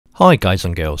Hi guys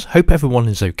and girls, hope everyone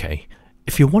is okay.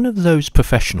 If you're one of those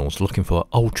professionals looking for an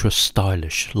ultra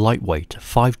stylish, lightweight,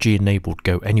 5G enabled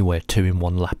go anywhere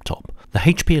 2-in-1 laptop, the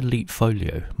HP Elite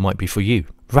Folio might be for you.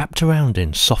 Wrapped around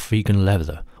in soft vegan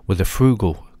leather with a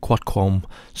frugal Qualcomm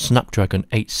SnapDragon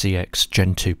 8cx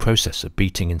Gen2 processor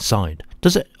beating inside,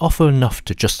 does it offer enough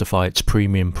to justify its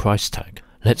premium price tag?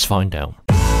 Let's find out.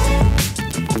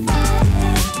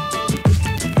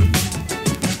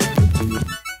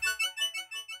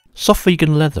 Soft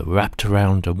vegan leather wrapped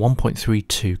around a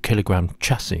 1.32 kg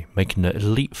chassis, making the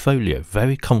Elite Folio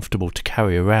very comfortable to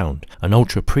carry around and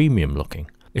ultra premium looking.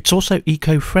 It's also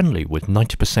eco-friendly with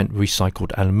 90%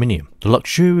 recycled aluminium. The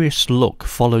luxurious look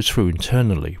follows through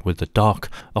internally with the dark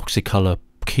oxycolor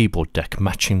keyboard deck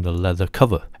matching the leather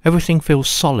cover. Everything feels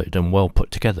solid and well put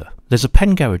together. There's a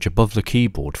pen garage above the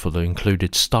keyboard for the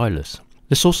included stylus.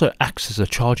 This also acts as a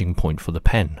charging point for the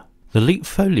pen. The Elite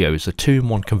Folio is a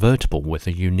 2-in-1 convertible with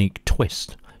a unique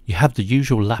twist. You have the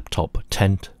usual laptop,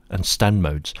 tent and stand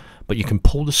modes, but you can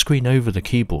pull the screen over the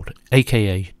keyboard,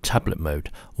 aka tablet mode,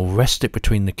 or rest it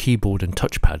between the keyboard and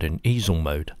touchpad in easel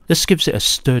mode. This gives it a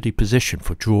sturdy position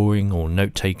for drawing or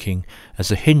note taking, as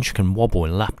the hinge can wobble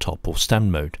in laptop or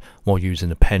stand mode while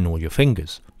using a pen or your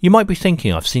fingers. You might be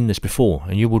thinking I've seen this before,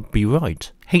 and you would be right.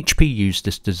 HP used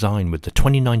this design with the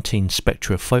 2019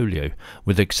 Spectra Folio,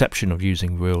 with the exception of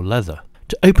using real leather.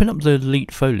 To open up the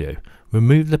Elite Folio,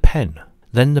 remove the pen,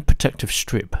 then the protective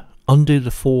strip, undo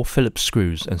the 4 Phillips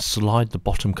screws and slide the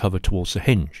bottom cover towards the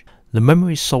hinge. The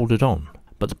memory is soldered on,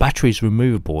 but the battery is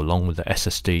removable along with the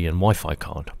SSD and Wi-Fi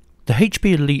card. The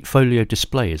HP Elite Folio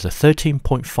display is a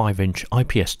 13.5-inch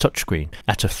IPS touchscreen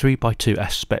at a 3:2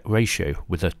 aspect ratio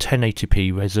with a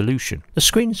 1080p resolution. The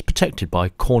screen is protected by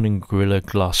Corning Gorilla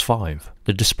Glass 5.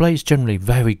 The display is generally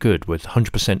very good with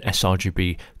 100%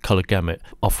 sRGB color gamut,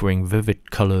 offering vivid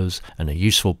colors and a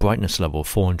useful brightness level of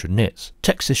 400 nits.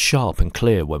 Text is sharp and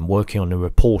clear when working on a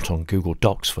report on Google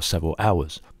Docs for several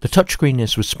hours. The touchscreen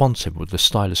is responsive with the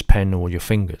stylus pen or your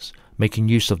fingers, making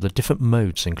use of the different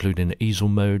modes including the easel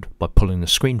mode by pulling the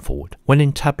screen forward. When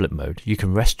in tablet mode, you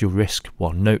can rest your wrist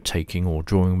while note-taking or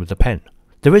drawing with the pen.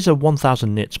 There is a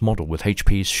 1000 nits model with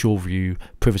HP's SureView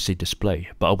privacy display,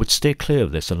 but I would steer clear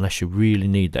of this unless you really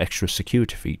need the extra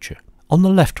security feature. On the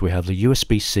left we have the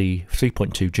USB-C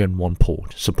 3.2 Gen 1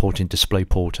 port, supporting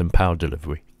DisplayPort and power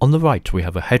delivery. On the right we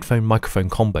have a headphone microphone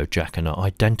combo jack and an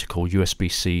identical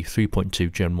USB-C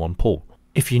 3.2 Gen 1 port.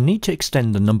 If you need to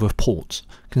extend the number of ports,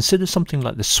 consider something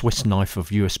like the Swiss knife of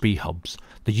USB hubs,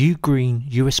 the UGREEN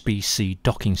USB-C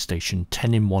docking station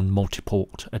 10-in-1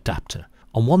 multiport adapter.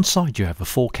 On one side you have a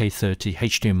 4K30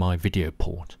 HDMI video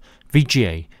port,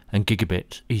 VGA and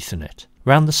gigabit Ethernet.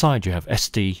 Round the side you have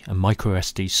SD and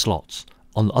microSD slots.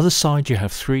 On the other side you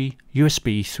have 3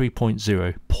 USB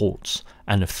 3.0 ports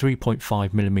and a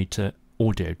 3.5mm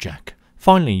audio jack.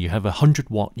 Finally you have a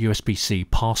 100-watt USB-C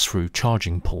pass-through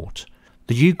charging port.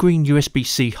 The UGREEN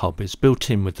USB-C Hub is built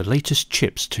in with the latest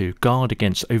chips to guard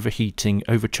against overheating,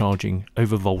 overcharging,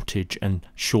 overvoltage and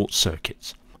short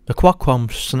circuits. The Qualcomm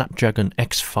Snapdragon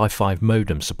X55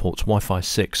 modem supports Wi-Fi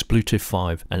 6, Bluetooth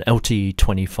 5 and LTE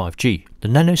 25G. The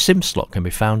nano SIM slot can be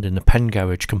found in the pen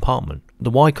garage compartment.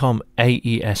 The Wacom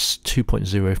AES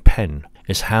 2.0 pen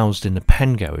is housed in the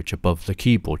pen garage above the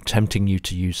keyboard, tempting you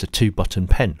to use the 2-button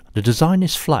pen. The design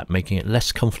is flat, making it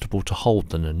less comfortable to hold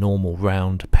than a normal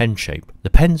round pen shape. The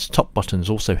pen's top button is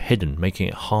also hidden, making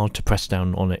it hard to press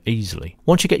down on it easily.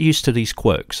 Once you get used to these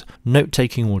quirks,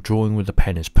 note-taking or drawing with the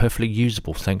pen is perfectly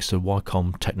usable thanks to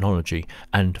Wacom technology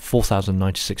and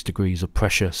 4096 degrees of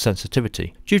pressure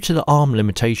sensitivity. Due to the ARM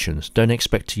limitations, don't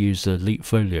expect to use the Elite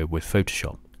Folio with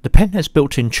Photoshop. The pen has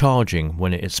built-in charging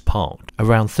when it is parked,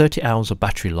 around 30 hours of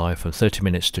battery life and 30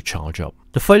 minutes to charge up.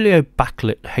 The Folio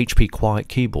backlit HP Quiet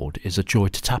keyboard is a joy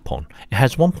to tap on. It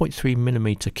has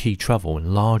 1.3mm key travel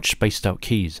and large spaced out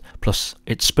keys, plus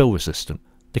it's spill resistant.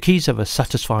 The keys have a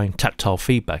satisfying tactile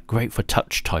feedback, great for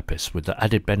touch typists with the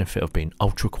added benefit of being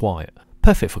ultra quiet.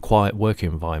 Perfect for quiet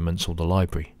working environments or the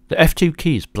library. The F2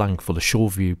 key is blank for the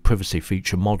SureView privacy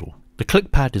feature model. The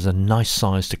click pad is a nice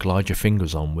size to glide your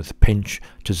fingers on with pinch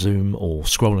to zoom or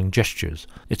scrolling gestures.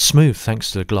 It's smooth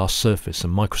thanks to the glass surface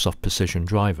and Microsoft Precision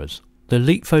drivers. The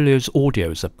Elite Folio's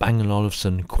audio is a Bang &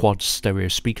 Olufsen quad stereo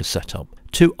speaker setup.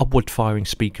 2 upward firing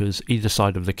speakers either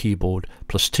side of the keyboard,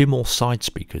 plus 2 more side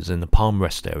speakers in the palm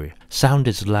rest area. Sound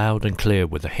is loud and clear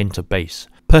with a hint of bass.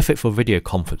 Perfect for video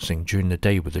conferencing during the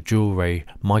day with the dual array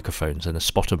microphones and a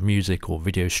spot of music or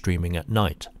video streaming at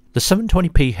night. The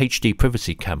 720p HD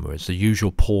privacy camera is the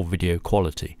usual poor video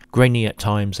quality, grainy at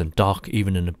times and dark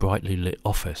even in a brightly lit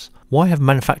office. Why have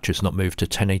manufacturers not moved to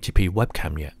 1080p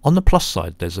webcam yet? On the plus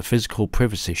side, there's a physical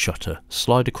privacy shutter,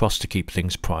 slide across to keep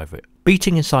things private.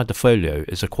 Beating inside the Folio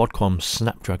is a Qualcomm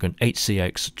Snapdragon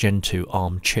 8cx Gen2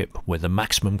 ARM chip with a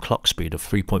maximum clock speed of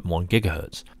 3.1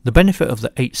 GHz. The benefit of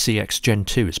the 8cx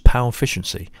Gen2 is power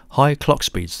efficiency, higher clock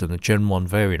speeds than the Gen 1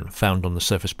 variant found on the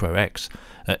Surface Pro X,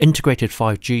 an integrated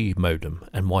 5G modem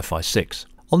and Wi-Fi 6.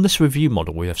 On this review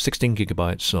model we have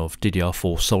 16GB of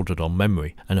DDR4 soldered on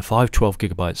memory and a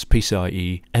 512GB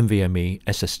PCIe NVMe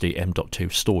SSD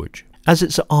M.2 storage. As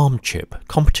it's an ARM chip,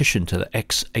 competition to the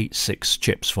x86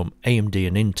 chips from AMD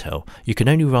and Intel, you can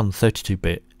only run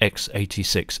 32-bit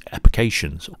x86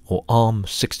 applications or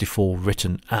ARM64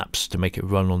 written apps to make it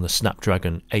run on the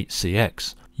Snapdragon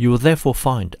 8cx. You will therefore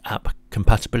find app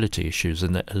compatibility issues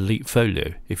in the Elite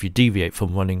Folio if you deviate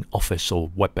from running Office or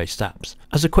web-based apps.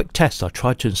 As a quick test, I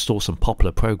tried to install some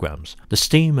popular programs. The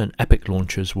Steam and Epic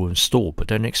launchers will install, but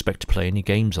don't expect to play any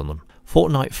games on them.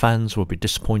 Fortnite fans will be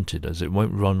disappointed as it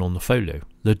won't run on the Folio.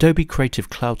 The Adobe Creative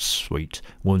Cloud Suite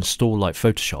will install like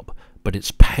Photoshop, but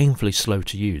it's painfully slow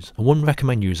to use. I wouldn't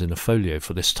recommend using the Folio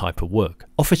for this type of work.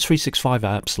 Office 365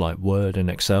 apps like Word and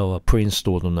Excel are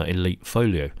pre-installed on the Elite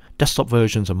Folio. Desktop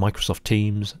versions of Microsoft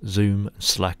Teams, Zoom and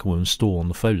Slack will install on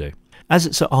the Folio. As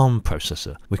it's an ARM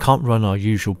processor, we can't run our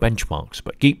usual benchmarks,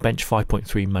 but Geekbench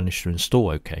 5.3 managed to install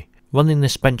OK. Running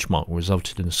this benchmark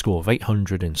resulted in a score of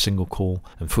 800 in single core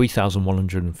and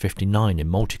 3159 in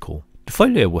multi-core. The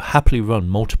Folio will happily run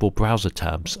multiple browser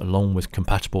tabs along with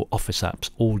compatible Office apps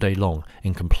all day long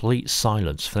in complete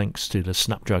silence thanks to the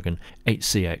Snapdragon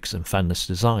 8cx and fanless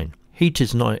design. Heat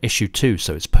is not an issue too,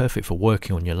 so it's perfect for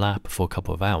working on your lap for a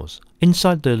couple of hours.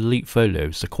 Inside the Elite Folio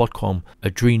is the Qualcomm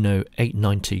Adreno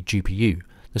 890 GPU,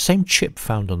 the same chip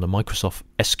found on the Microsoft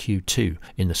SQ2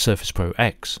 in the Surface Pro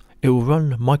X. It will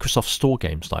run Microsoft Store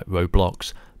games like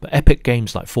Roblox, but Epic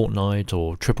games like Fortnite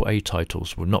or AAA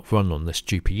titles will not run on this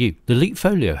GPU. The Elite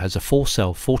Folio has a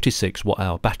 4-cell 46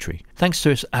 Wh battery. Thanks to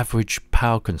its average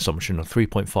power consumption of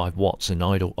 3.5 watts in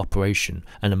idle operation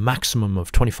and a maximum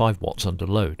of 25 watts under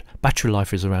load, battery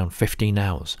life is around 15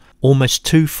 hours. Almost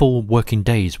 2 full working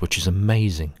days, which is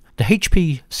amazing. The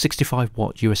HP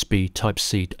 65W USB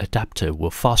Type-C adapter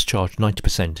will fast charge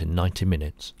 90% in 90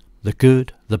 minutes. The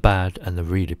good, the bad and the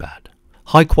really bad.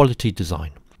 High quality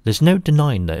design. There's no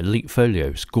denying that Elite Folio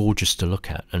is gorgeous to look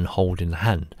at and hold in the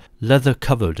hand. Leather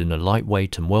covered in a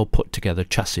lightweight and well put together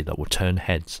chassis that will turn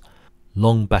heads.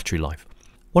 Long battery life.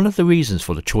 One of the reasons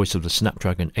for the choice of the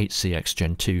Snapdragon 8cx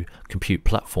Gen2 compute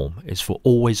platform is for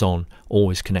always on,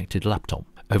 always connected laptop.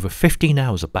 Over 15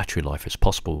 hours of battery life is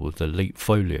possible with the Elite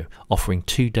Folio, offering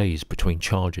 2 days between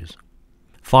charges.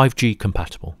 5G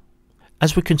compatible.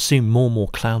 As we consume more and more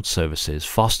cloud services,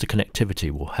 faster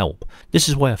connectivity will help. This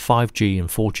is where 5G and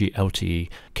 4G LTE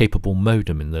capable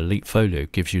modem in the Elite Folio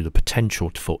gives you the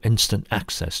potential for instant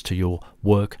access to your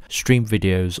work, stream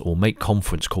videos or make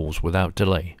conference calls without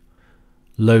delay.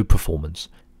 Low performance.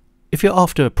 If you're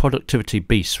after a productivity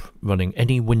beast running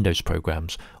any Windows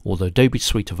programs or the Adobe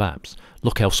suite of apps,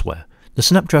 look elsewhere. The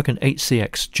Snapdragon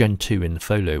 8cx Gen2 in the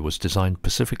Folio was designed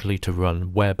specifically to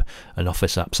run web and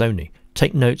Office apps only.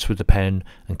 Take notes with the pen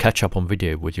and catch up on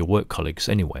video with your work colleagues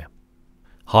anywhere.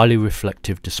 Highly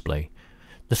reflective display.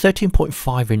 The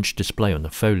 13.5-inch display on the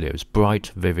Folio is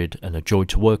bright, vivid and a joy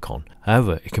to work on.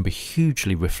 However, it can be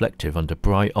hugely reflective under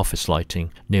bright office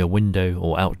lighting, near a window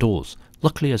or outdoors.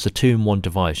 Luckily, as a 2-in-1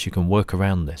 device you can work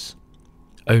around this.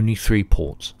 Only 3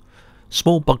 ports.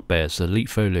 Small bugbears, the Elite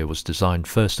Folio was designed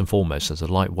first and foremost as a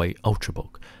lightweight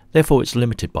ultrabook, therefore it's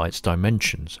limited by its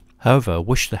dimensions. However, I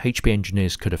wish the HP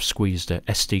engineers could have squeezed a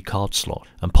SD card slot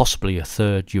and possibly a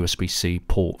third USB-C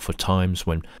port for times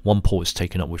when one port is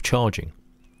taken up with charging.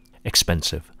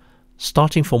 Expensive.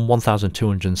 Starting from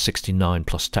 $1,269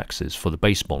 plus taxes for the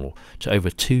base model to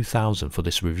over $2,000 for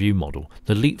this review model,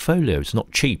 the Elite Folio is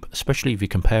not cheap, especially if you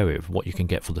compare it with what you can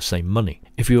get for the same money.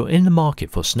 If you're in the market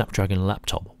for a Snapdragon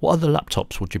laptop, what other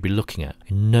laptops would you be looking at?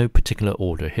 In no particular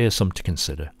order, here's some to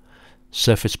consider.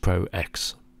 Surface Pro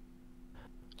X,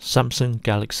 Samsung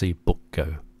Galaxy Book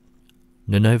Go,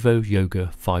 Lenovo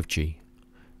Yoga 5G,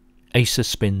 Acer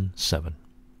Spin 7.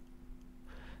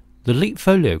 The Elite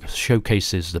Folio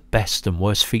showcases the best and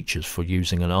worst features for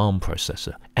using an ARM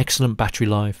processor. Excellent battery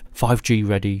life, 5G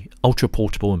ready, ultra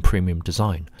portable and premium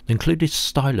design. The included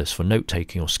stylus for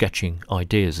note-taking or sketching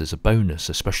ideas is a bonus,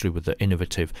 especially with the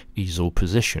innovative easel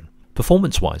position.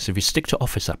 Performance-wise, if you stick to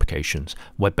Office applications,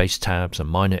 web-based tabs and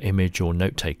minor image or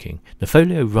note-taking, the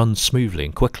Folio runs smoothly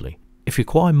and quickly. If you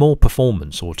require more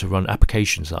performance or to run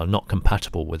applications that are not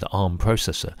compatible with the ARM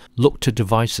processor, look to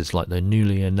devices like the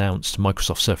newly announced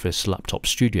Microsoft Surface Laptop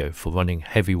Studio for running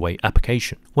heavyweight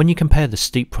application. When you compare the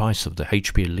steep price of the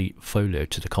HP Elite Folio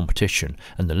to the competition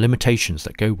and the limitations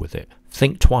that go with it,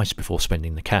 think twice before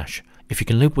spending the cash. If you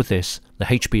can live with this, the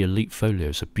HP Elite Folio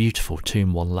is a beautiful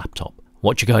 2-in-1 laptop.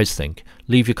 What do you guys think?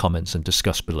 Leave your comments and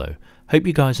discuss below. Hope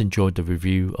you guys enjoyed the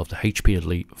review of the HP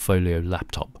Elite Folio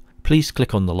laptop. Please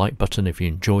click on the like button if you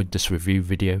enjoyed this review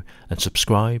video and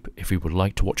subscribe if you would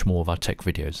like to watch more of our tech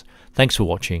videos. Thanks for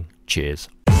watching. Cheers.